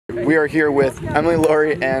We are here with Emily,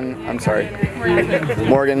 Lorry, and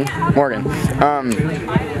Morgan.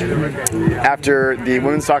 After the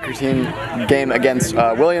women's soccer team game against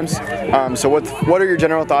Williams. So what are your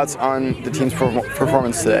general thoughts on the team's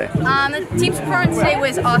performance today? The team's performance today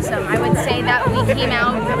was awesome. I would say that we came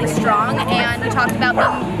out really strong, and we talked about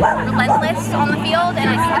being relentless on the field, and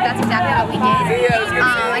I think that that's exactly what we did.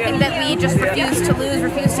 I think that we just refused to lose,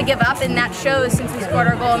 refused to give up, and that shows since we scored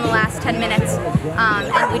our goal in the last 10 minutes,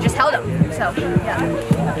 and we just held them. So, yeah.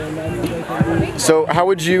 So how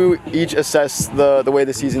would you each assess the way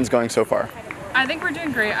the season's going so far? I think we're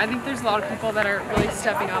doing great. I think there's a lot of people that are really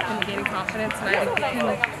stepping up and gaining confidence, and I think we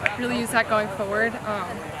can really use that going forward.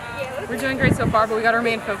 We're doing great so far, but we got to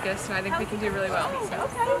remain focused, and I think we can do really well. So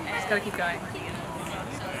just got to keep going.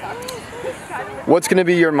 What's going to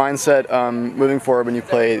be your mindset moving forward when you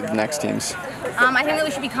play the next teams? I think that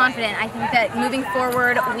we should be confident. I think that moving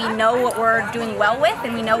forward, we know what we're doing well with,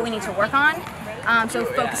 and we know what we need to work on. So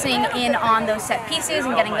focusing in on those set pieces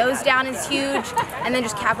and getting those down is huge, and then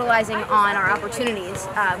just capitalizing on our opportunities.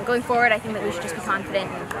 Going forward, I think that we should just be confident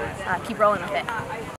and keep rolling with it.